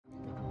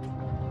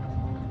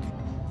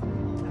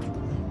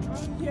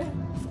Yeah.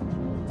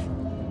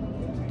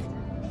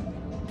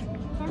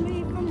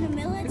 Somebody from the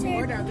military. There's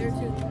more down there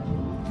too.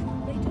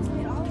 They just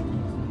made all of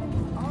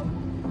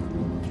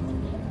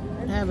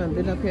I haven't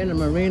been up here in the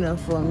marina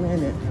for a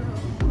minute.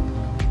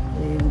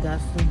 They even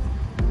got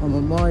a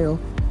memorial.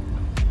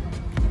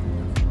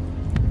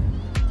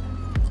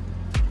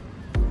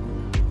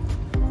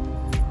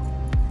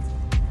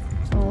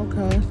 Oh,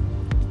 okay.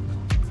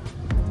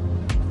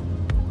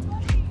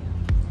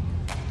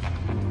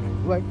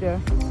 Right there.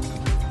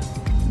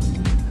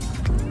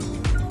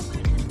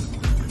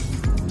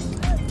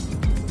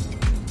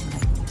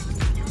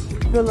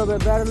 Feel a little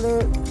bit better,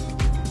 Liz?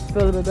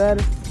 Feel a little bit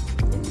better?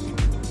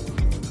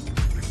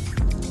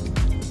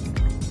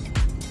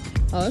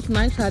 Oh, it's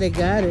nice how they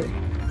got it.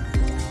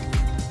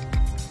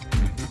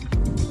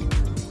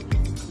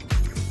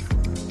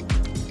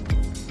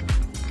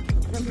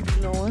 Somebody's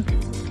knowing.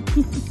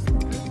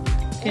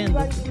 Candy.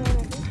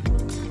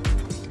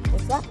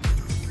 What's that?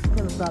 I'm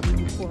gonna stop you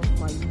before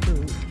my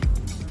YouTube.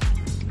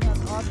 You have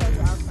all kinds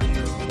of outside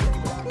food.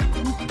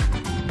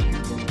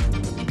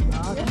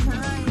 All the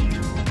time.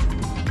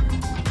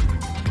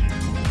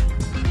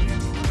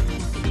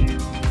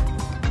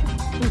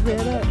 Who's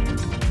that?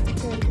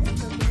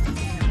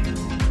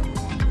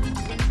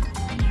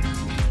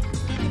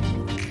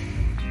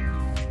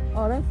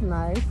 Oh, that's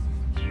nice.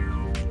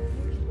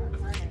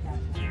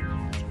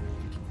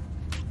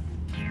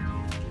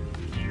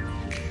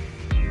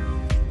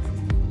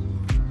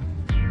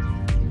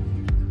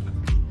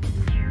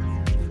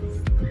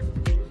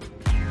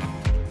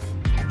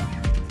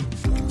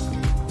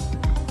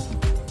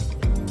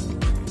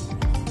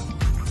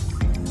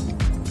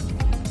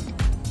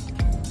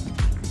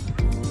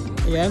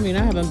 Yeah, I mean,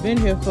 I haven't been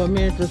here for a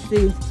minute to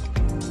see.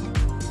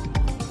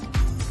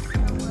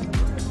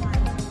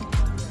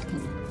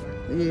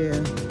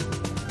 Yeah.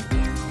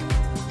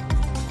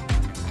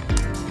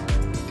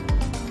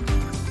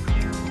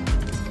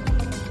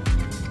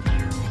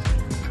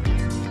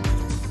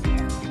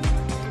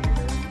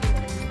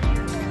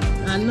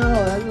 I know,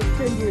 that was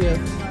pretty.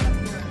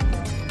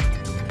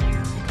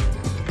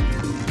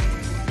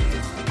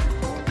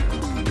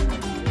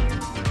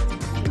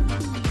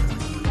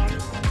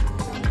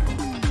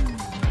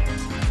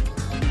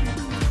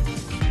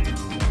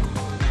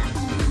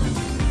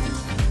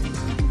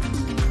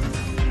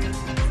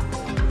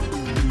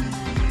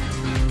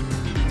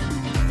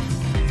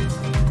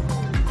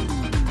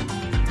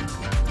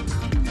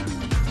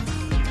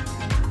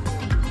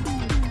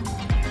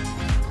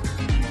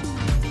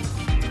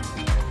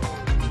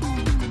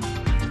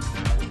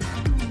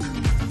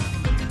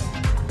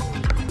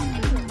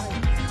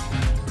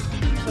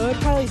 Oh, it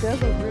probably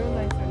does look real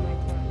nice at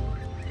nighttime.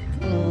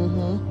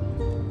 Mm-hmm.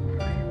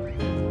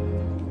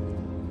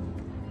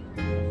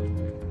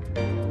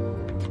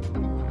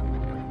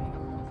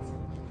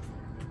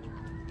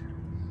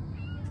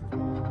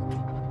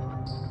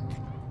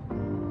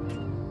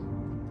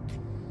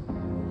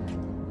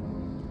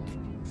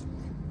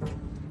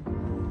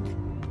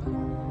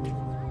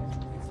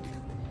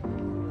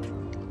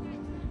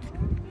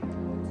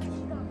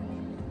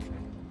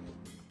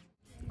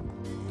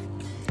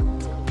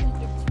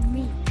 It's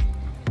me.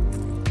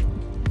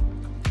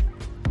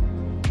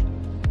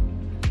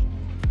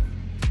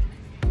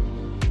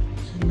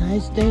 It's a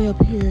nice day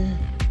up here.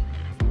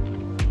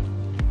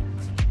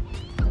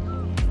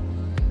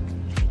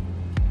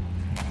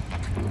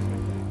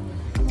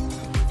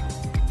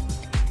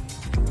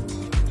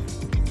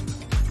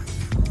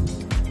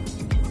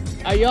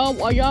 Are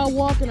y'all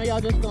walking or y'all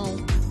just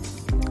going?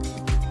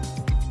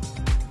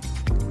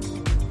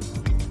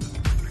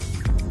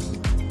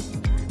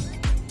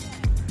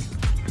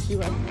 She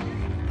right there.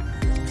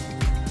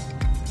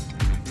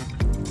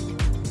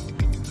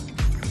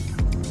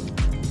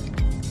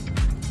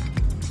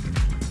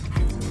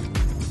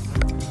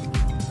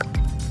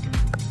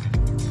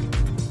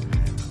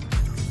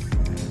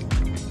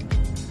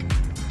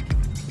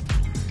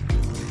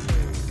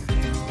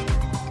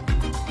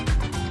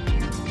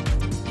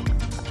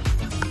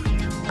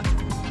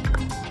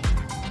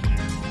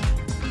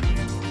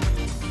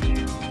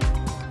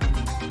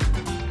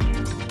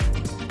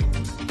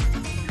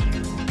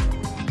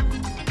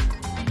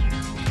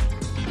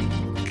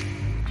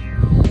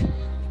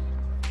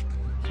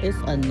 It's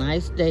a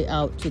nice day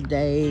out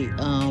today.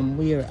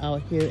 We are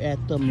out here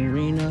at the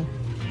marina,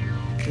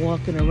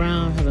 walking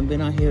around. Haven't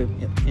been out here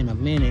in a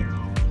minute.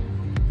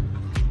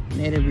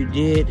 Now that we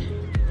did,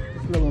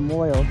 this little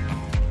memorial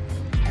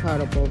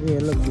part up over here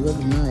looks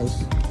really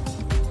nice.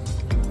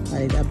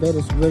 I bet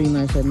it's really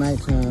nice at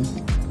nighttime.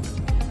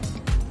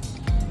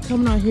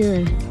 Coming out here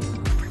and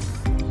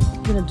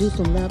gonna do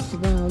some laps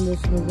around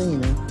this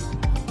marina.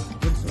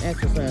 Get some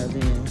exercise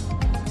in.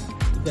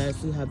 You guys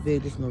see how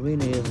big this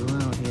marina is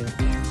around here.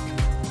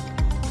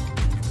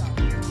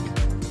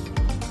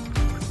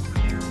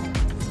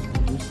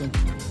 Do some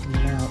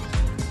laps.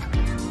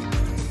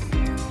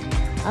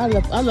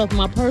 I left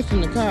my purse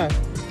in the car.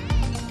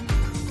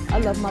 I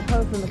left my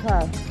purse in the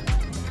car.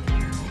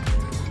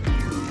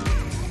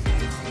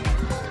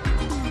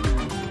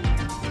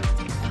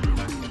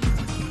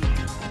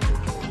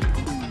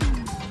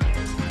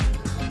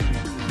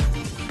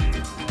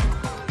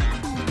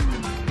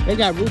 They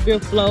got root beer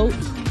floats.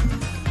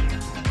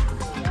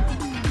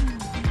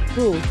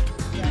 Cool.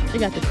 They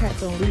got the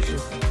cats on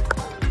leashes. The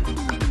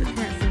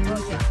cats on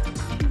leashes.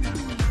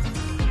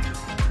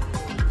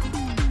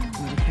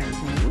 The cats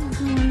on what's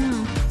going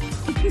on?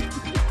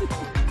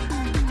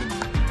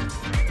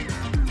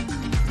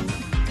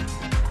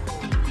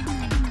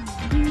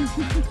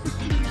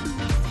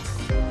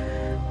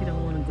 You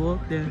don't want to go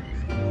up there.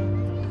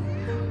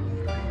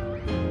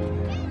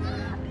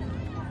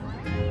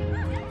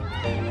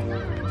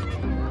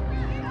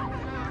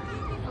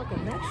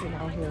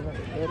 Out here, like,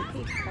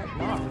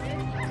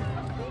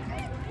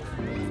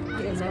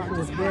 Yeah, that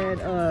was bad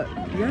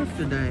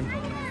yesterday.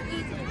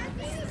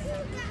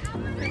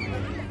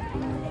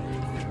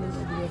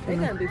 they're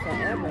gonna be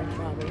forever,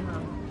 probably, huh?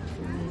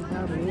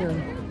 Probably is.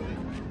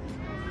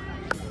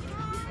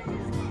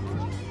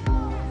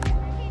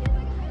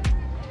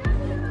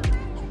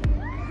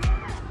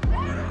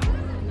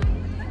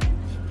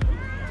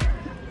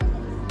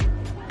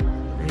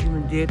 They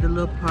even did the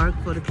little park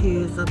for the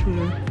kids up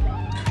here.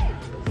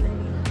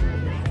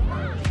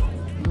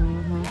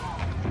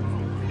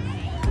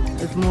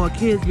 There's more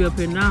kids be up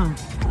here now.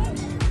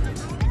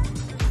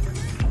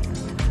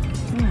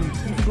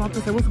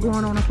 What's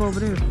going on up over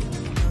there? That's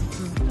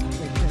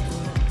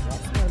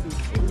gonna be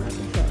shit like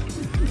a truck.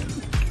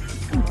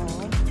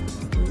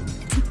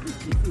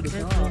 You see the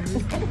dog.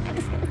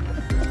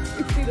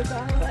 You see the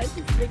dog? Like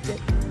she's wicked.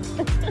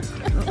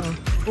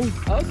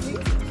 Oh,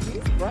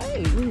 she's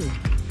brave.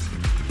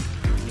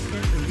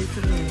 Get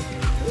to me.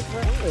 She's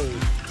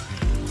brave.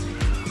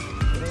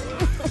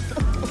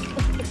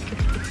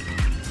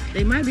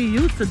 They might be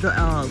used to the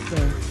dogs.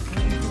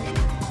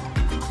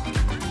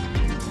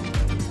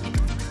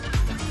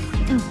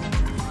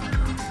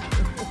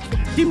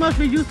 She must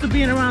be used to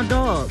being around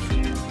dogs.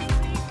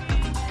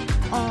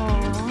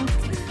 Aww.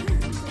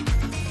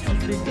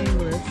 Don't speak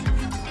English.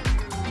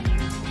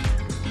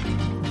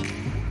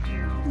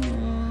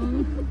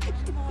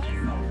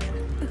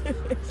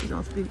 She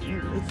don't speak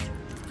English.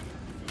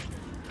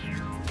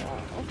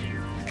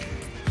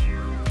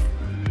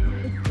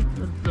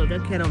 Look,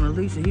 that cat on a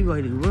leash, he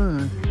ready to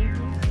run.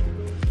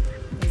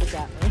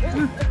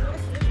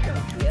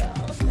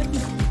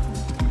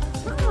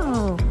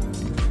 Oh.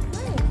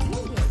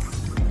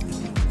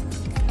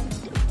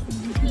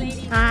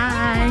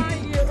 Hi.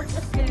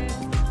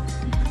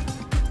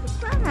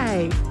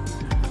 Hi.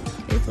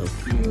 It's so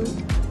cute.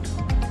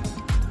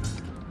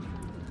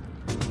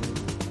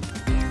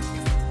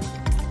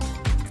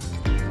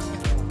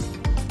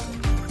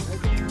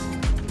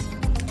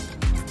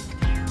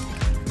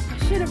 I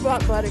should have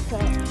brought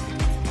Buttercup.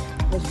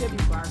 It should be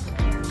barking.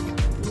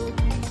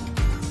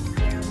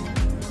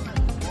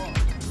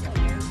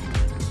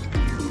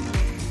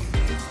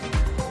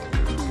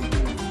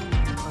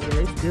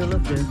 Still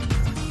up there.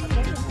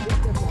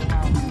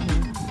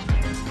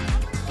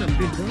 Some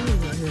big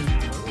dogs out here.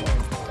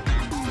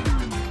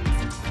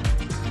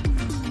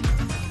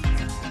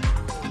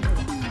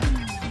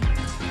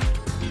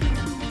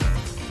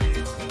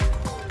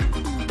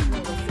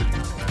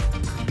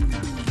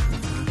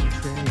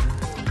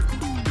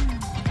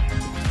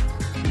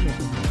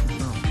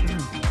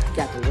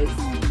 Got the weight.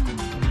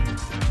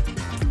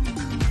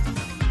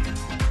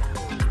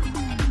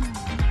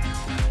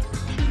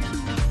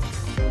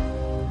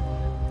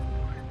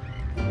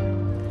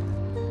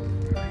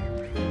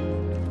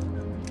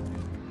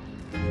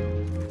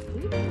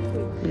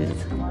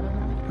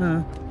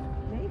 Huh?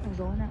 They even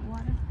go in that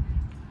water.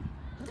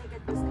 Where they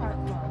get this cart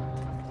from?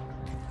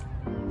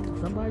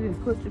 Somebody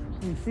pushed it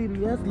from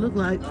CBS, look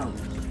like. I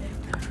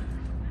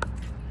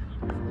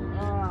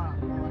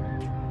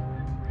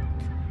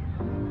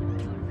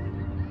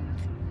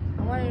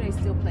wonder if they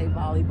still play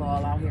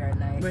volleyball out here at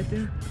night. Right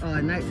there? Oh,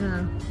 at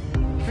nighttime?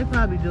 They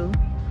probably do. I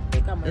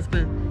think I'm It's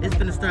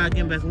finna start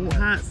getting back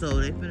hot, so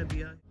they finna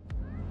be out here.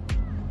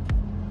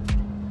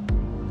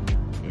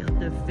 They out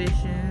there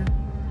fishing.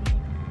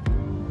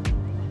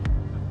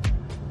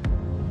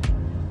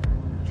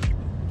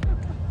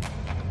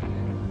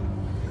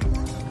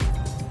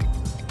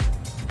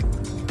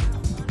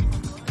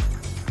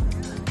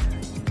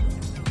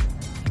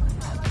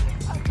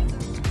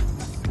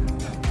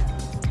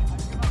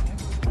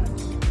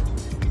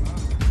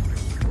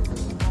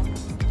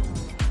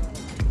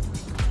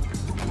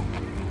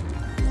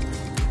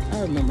 I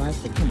remember I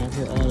used to come up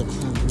here all the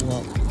time to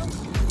walk.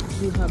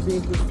 See how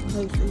big this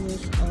place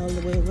is all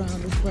the way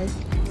around this place?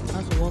 I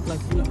used to walk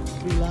like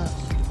three laps.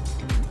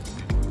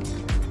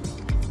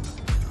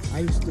 I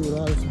used to do it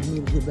all the time. I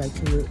need to get back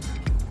to it.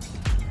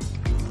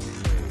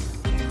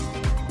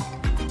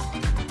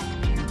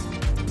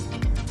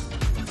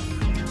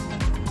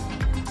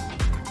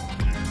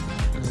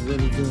 I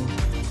really do.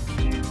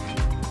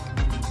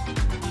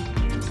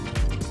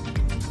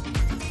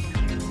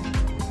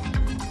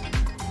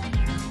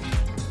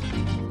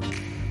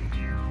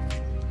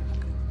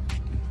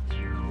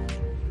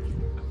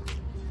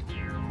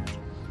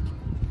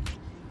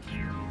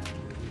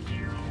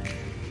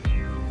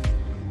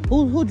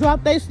 Who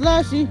dropped their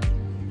slushy?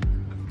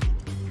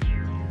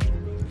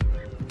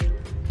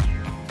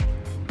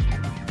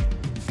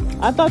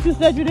 I thought you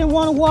said you didn't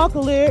want to walk a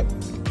lyric.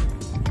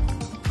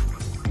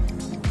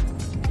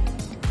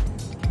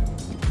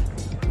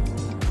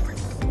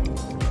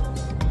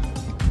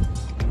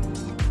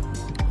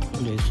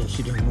 They said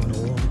she didn't want to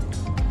walk.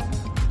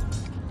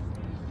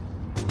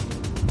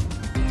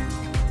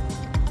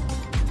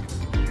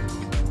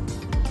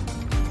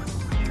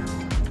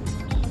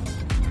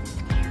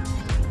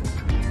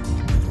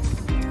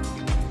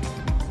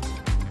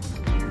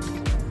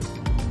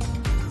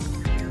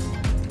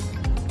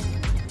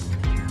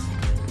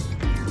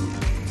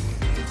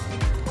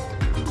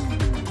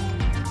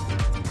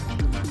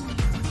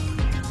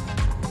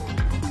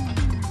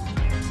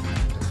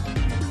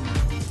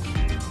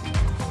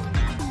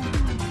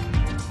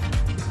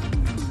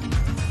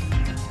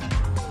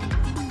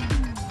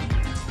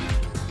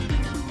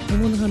 I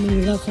wonder how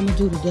many laps I'm gonna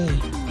do today.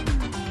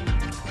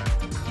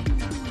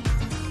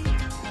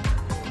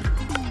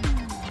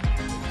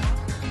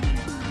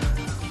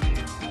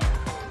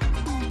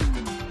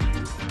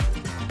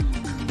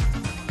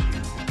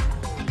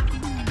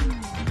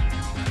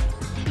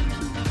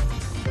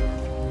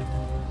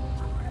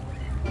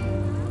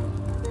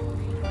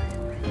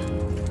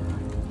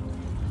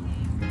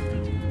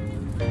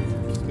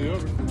 Stay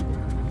over.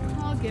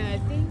 All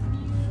good. Thank you.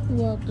 You're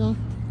welcome.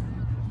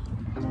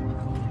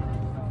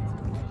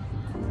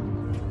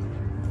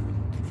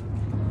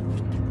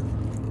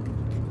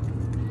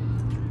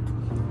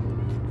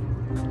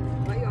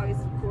 Why you always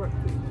support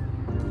people?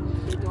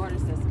 Your daughter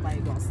said somebody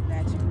gonna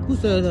snatch you. Who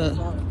said that?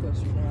 Gonna push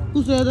you down.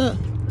 Who said that?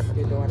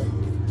 Your daughter.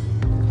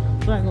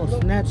 I ain't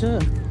gonna snatch her.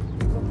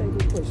 What they do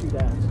push you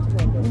down?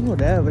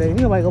 Whatever. Ain't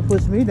nobody gonna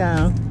push me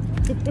down.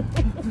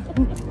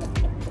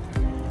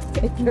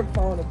 Take your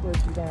phone and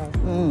push you down.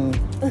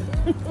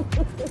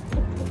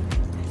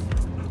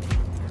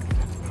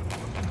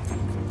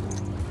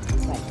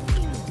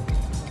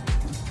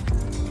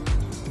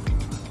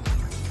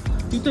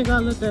 You think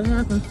I'll let that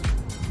happen?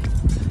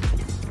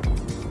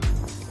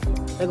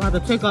 They're gonna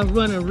have to take off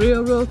running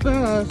real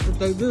fast if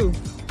they do.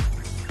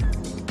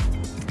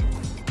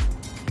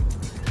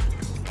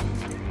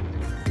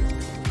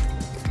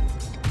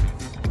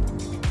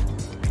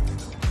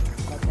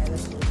 Okay,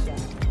 let's get a shot.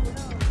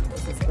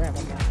 This is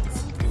Grandma Miles.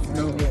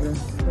 No, okay.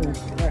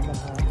 Grandma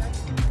Miles.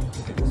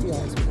 She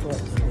always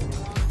records.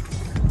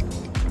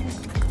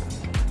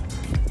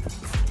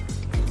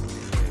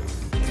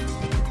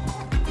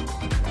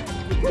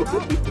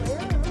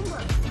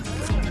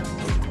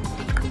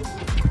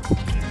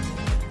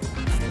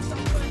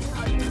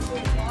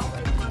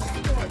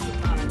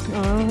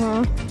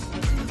 Uh-huh.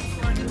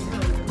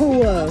 Who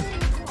was?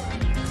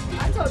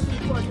 I told you to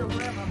record your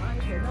grandma. I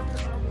ain't said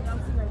nothing about me. I'm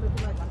sitting there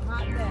looking like a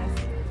hot mess.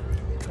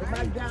 With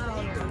my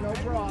gown and no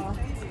bra.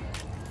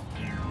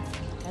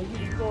 And you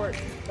record,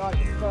 start to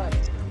start.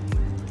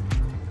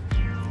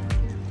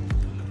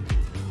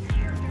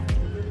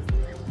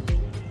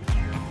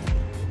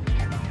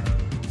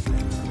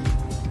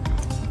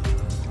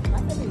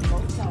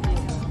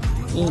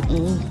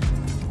 Mm-mm.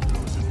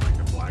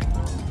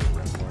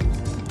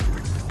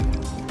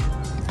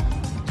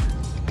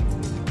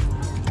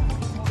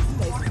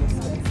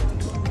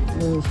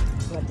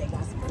 But they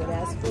got some good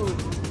ass food.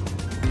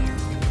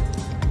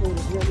 Food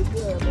is really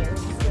good, but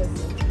it's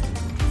expensive.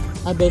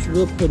 I bet you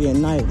look pretty at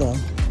night though.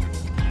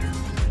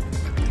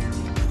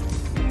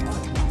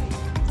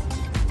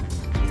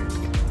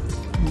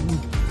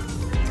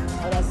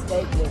 Oh, that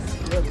steak is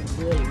really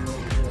good.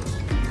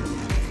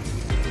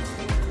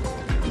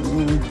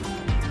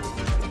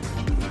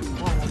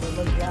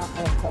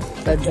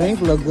 That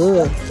drink look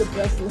good. That's the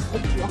best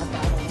drop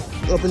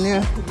out Up in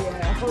there? Yeah.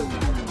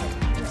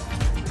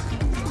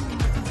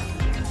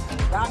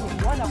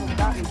 One of them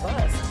got me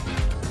buzzed.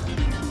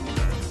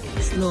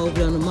 Snow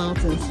over on the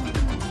mountains.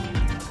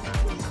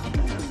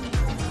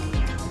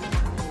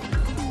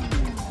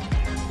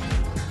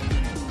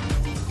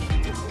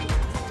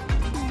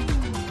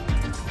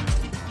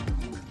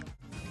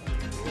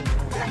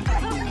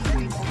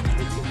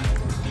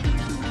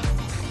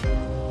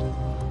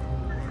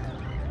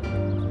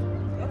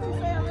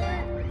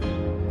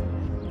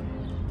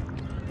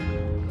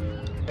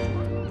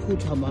 Who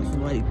talking about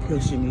somebody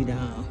pushing me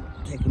down,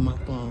 taking my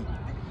phone?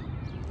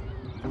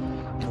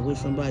 I wish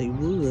somebody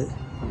would.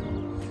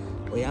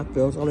 The way I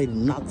feel, it's already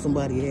knock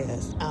somebody's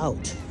ass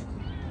out.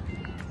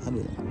 I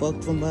mean,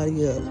 fuck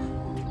somebody up.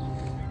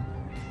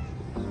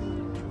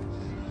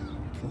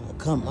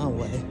 Come my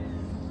way.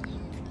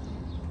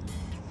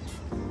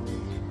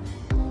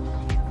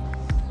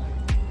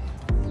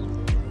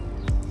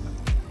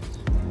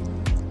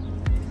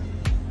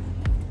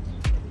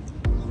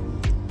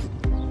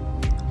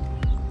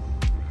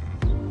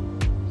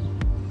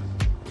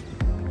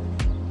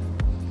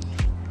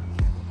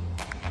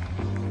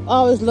 I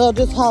always love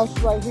this house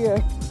right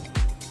here.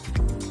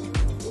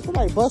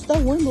 Somebody bust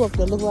that window up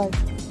there, look like.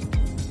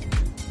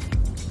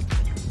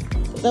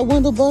 Is that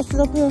window busted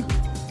up here?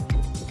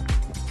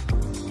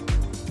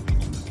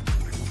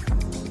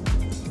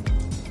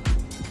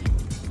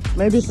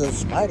 Maybe it's a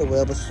spider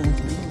web or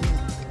something.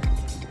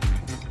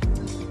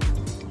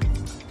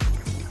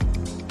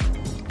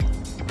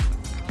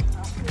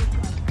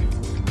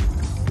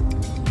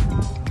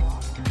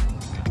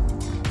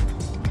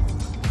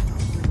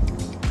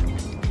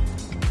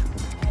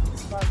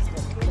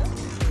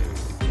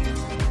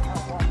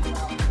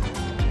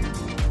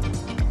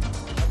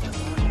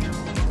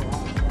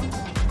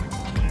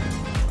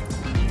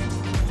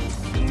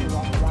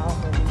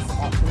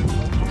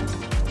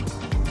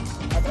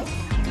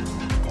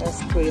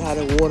 you how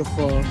the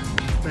waterfall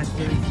back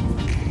there.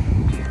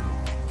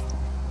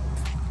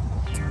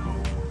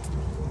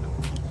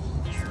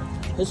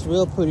 It's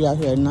real pretty out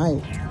here at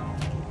night.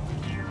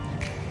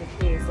 The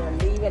kids are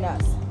leaving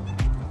us.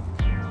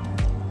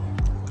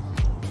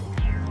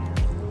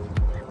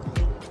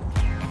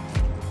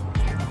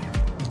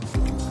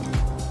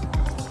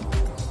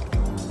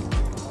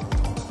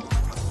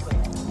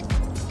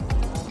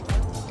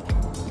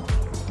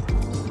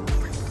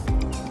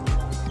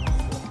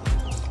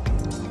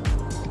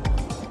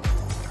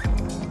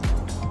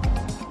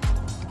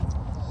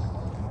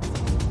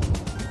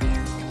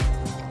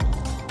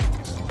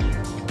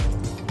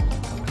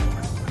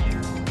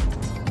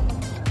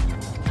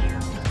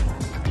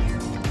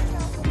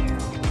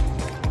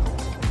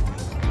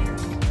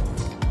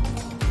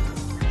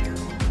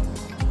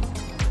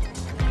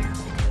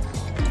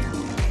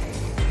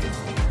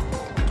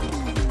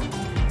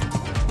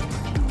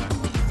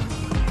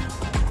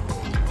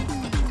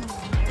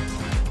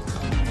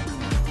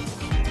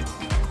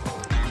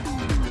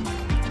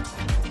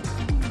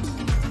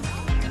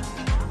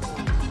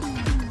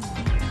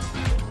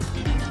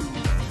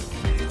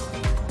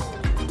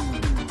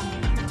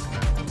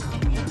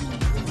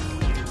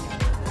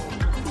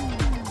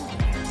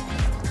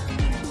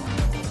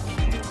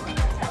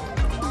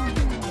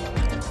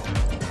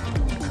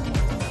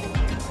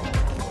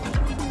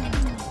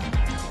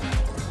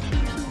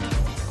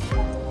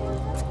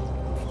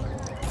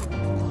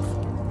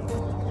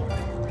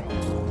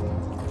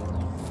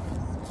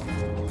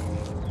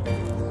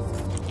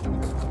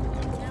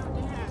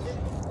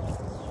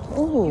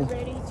 Oh,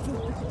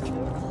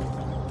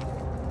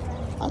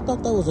 I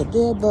thought that was a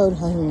dead bird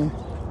out here.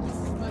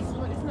 It's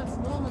not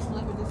small, much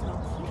like this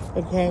house.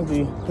 It can't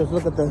be, because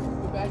look at the...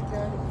 The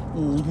backyard.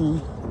 Mm-hmm.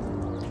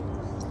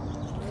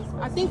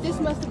 I think this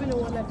must have been the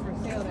one that's for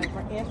sale that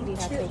Anthony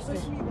had posted.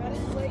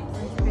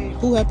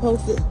 Who had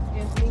posted?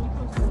 Anthony, he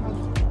posted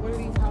one of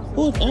these houses.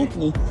 Who's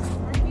Anthony?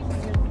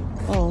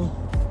 Oh.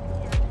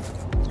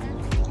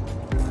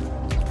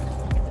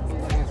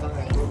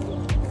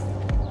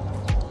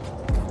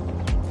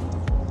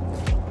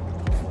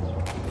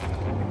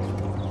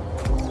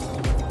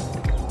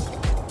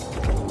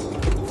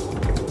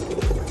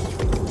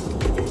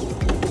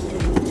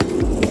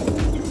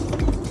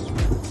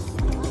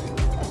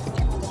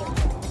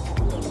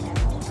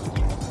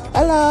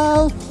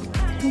 Hello.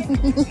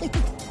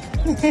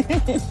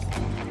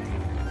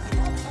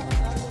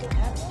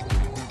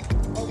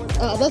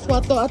 That's what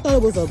I thought. I thought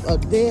it was a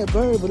dead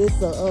bird, but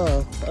it's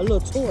a little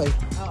toy.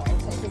 Oh, okay.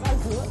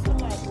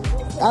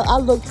 Because I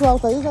looked too. I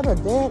was like, is that a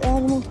dead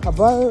animal? A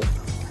bird?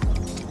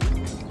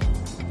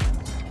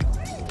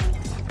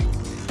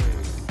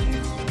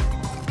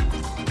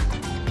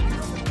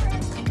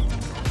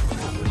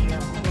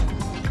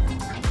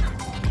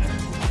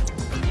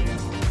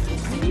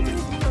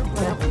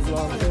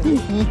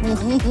 We're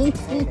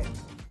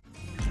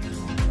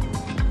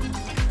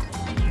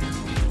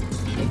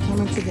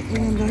coming to the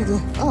end of the...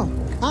 Oh,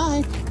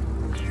 hi.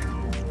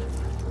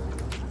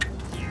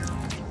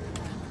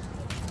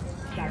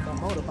 got that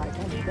motorbike.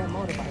 I need that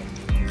motorbike.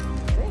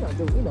 They don't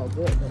do me no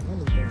good with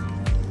anything.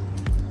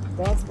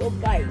 Dogs will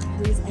bite.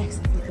 Please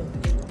ask if you can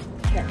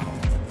pet them.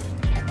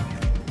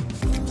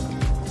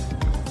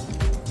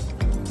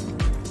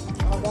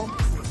 Oh,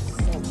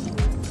 that's so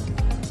cute.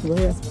 Go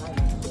here.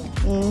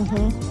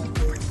 Mm-hmm.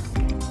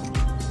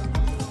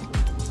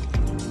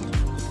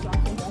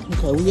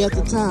 Okay, we at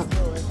the top.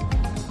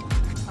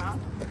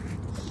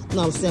 No,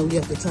 I'm saying we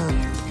at the top.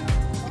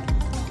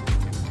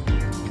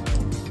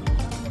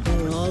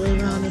 Going all the way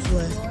around this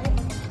way.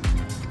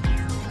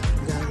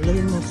 Got a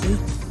little more, see?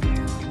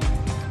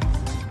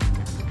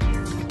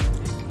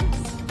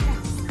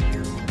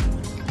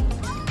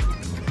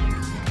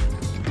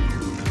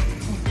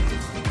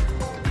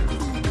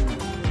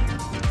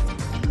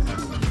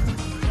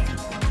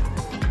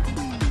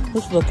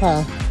 What's the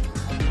car?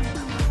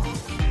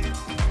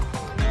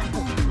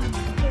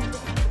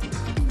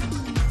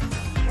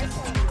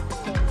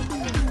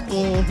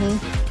 Mm-hmm.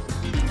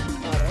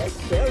 Oh, that's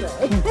killer.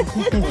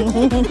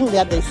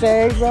 Got their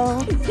shades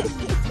on.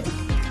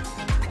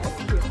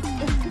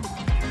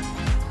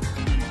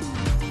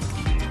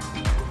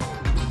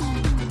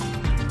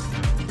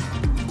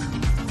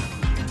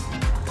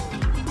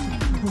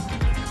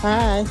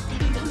 Hi.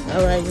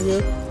 All right, you.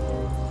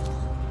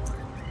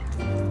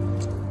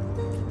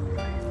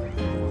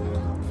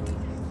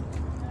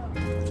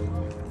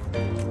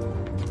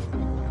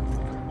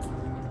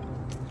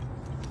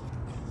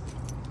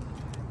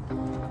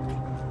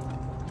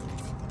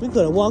 We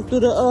could have walked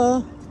through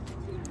the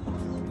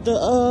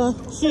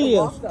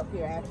shield. Walked up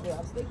here, actually. I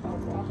was thinking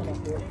of walking up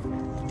here.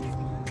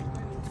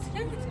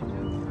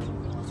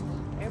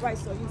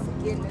 Everybody's so used to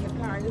getting in the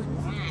car and just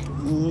ride.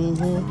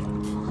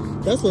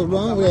 Mm-hmm. That's what's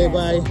wrong with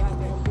everybody.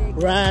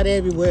 Ride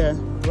everywhere.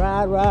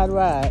 Ride, ride,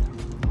 ride.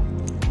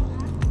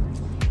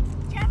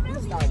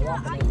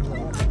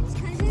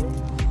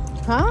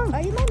 Huh?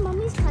 Are you my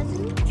mommy's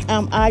cousin?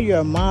 Am I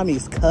your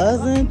mommy's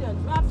cousin?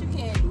 Dropped your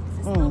candy.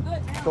 It's no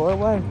good now. Throw it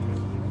away.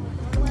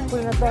 Put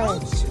it in the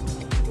bag.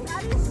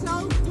 That is so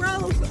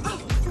gross.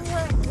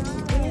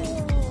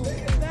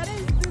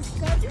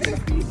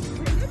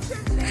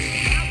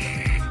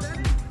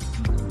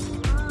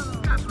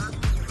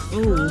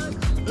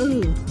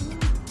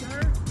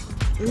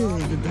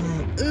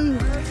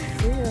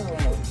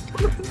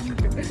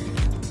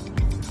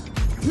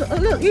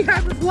 Look, he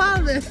having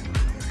swallowing.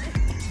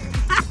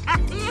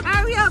 He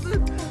hurry up.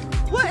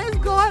 What is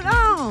going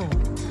on?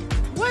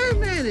 Wait a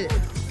minute.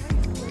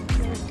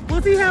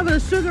 Was he having a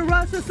sugar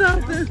rush or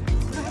something?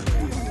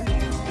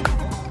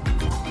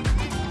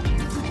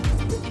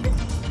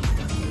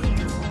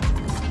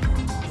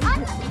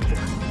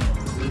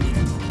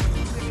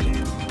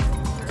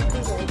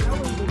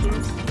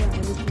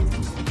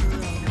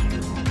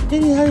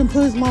 Then he heard him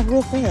put his mouth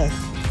real fast.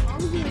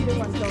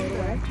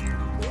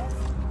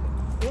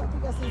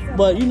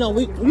 But you know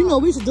we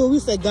should do. We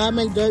said God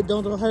make dirt,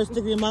 don't hurt,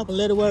 stick in your mouth and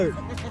let it work.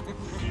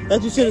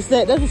 That's what you should have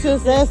said. That's what you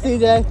should have said,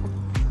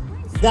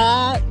 CJ.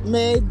 God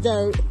made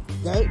dirt,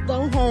 dirt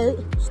don't hurt,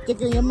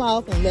 stick it in your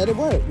mouth and let it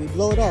work. We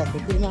blow it off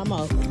and put it in our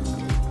mouth.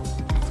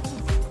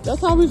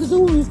 That's how we used to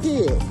do when we was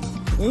kids.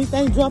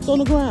 Anything dropped on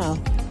the ground.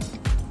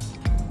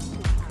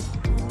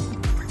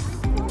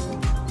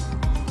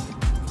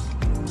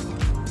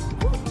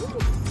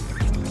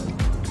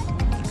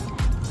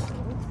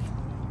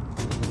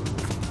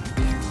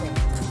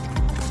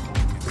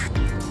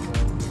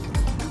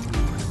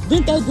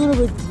 Didn't they do it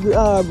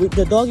with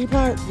the doggy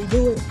part? You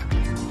do it?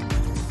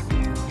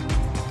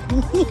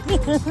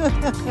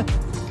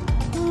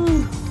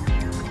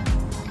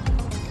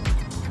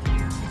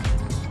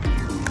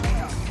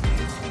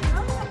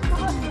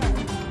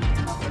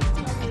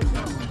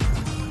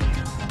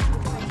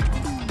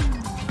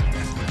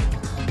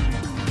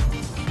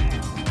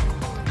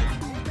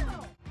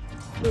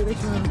 Look, they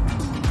trying.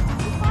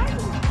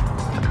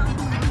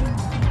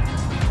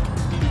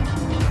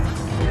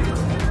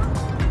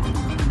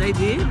 They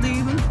did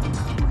leave him.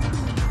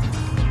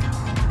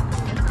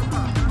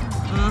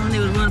 They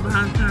was running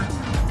behind the car.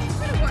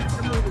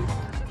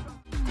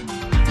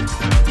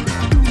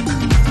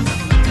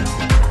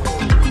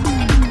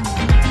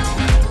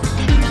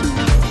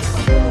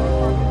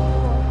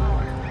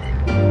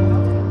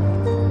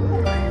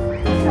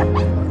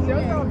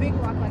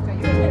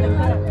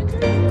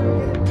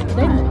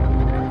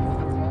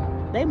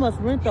 They must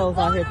rent those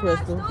out here,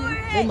 Crystal.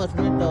 They must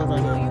rent those out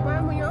here. You buy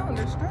them on your own.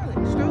 They're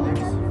strollers.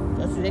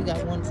 That's they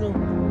got one too.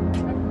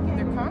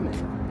 They're common.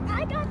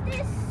 I got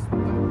this.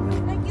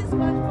 Thank you,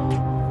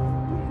 SpongeBob.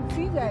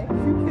 CJ,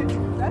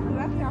 that's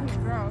how he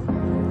grows.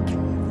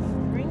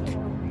 Bring it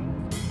over.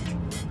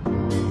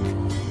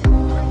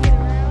 Bring it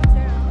around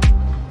town.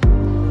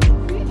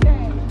 CJ,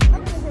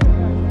 I'm gonna hit it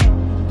right now.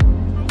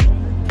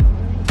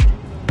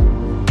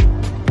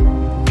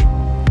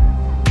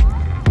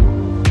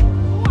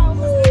 Wow,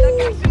 look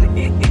actually.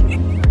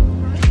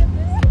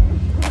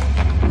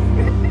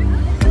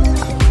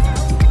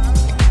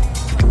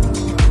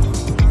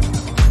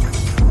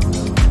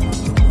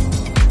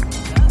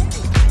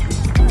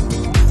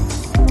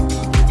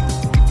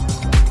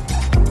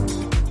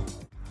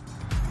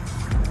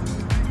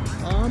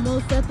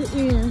 Almost at the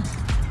end.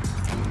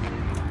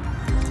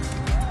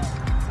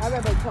 I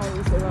remember Tony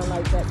used to run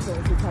like that as soon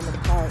as he come to the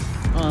park.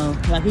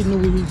 Like he knew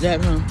where he's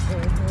at, huh?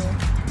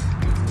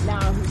 Mm-hmm.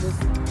 Now he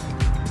just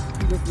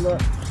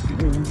looks.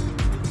 Yeah.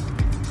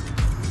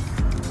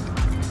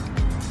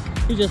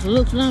 He just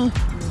looks now.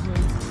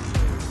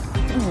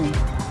 Mm-hmm.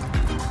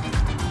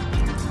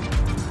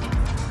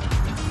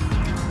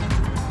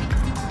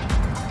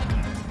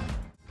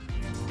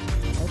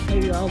 Okay,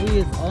 y'all, we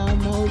is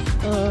almost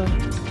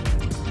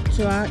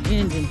to our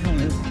ending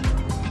point.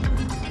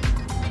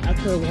 I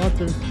could have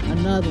walked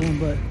another one,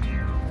 but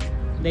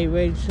they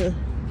ready to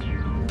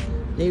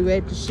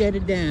shut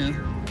it down.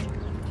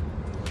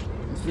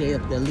 Let's see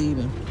if they're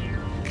leaving.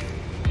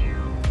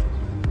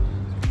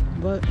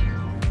 But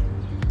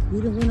we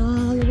done went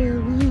all the way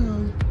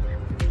around.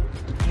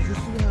 As you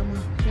see how my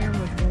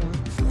camera's going.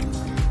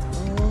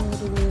 All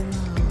the way around.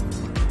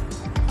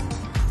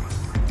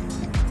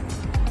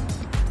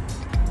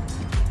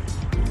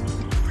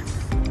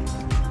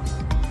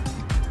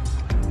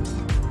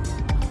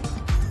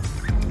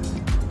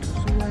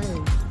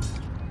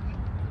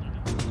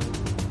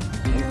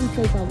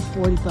 Take about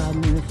 45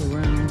 minutes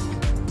around.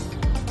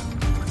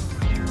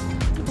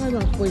 Probably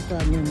about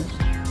 45 minutes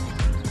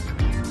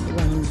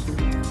around to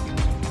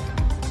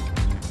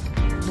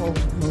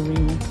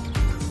Marina.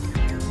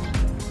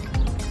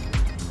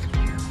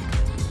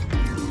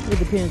 It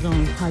depends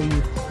on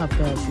how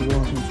fast you're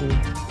walking too.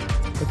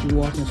 If you're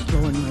walking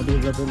slow, it might be a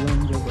little bit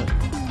longer, but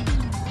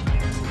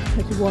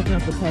if you're walking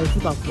up the pace, it's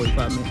about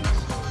 45 minutes.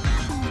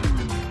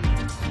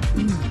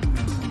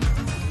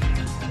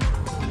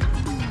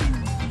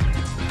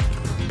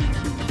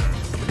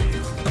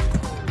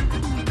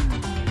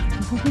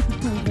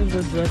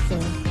 Good dress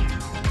on.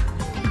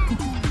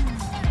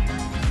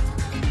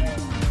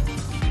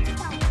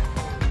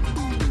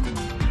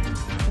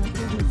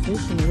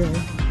 Fishing away.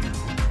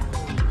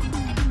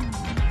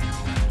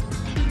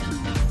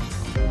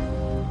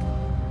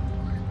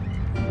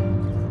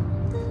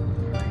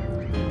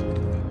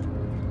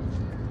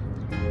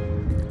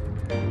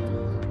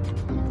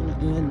 I'm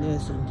gonna end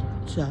this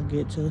until I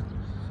get to the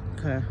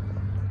car.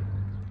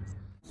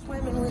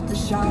 Swimming with the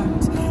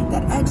sharks,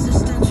 that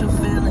existential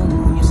feeling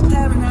when you're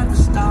staring at the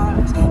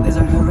stars. There's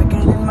a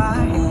hurricane in my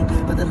head,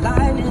 but the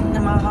lightning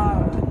in my heart.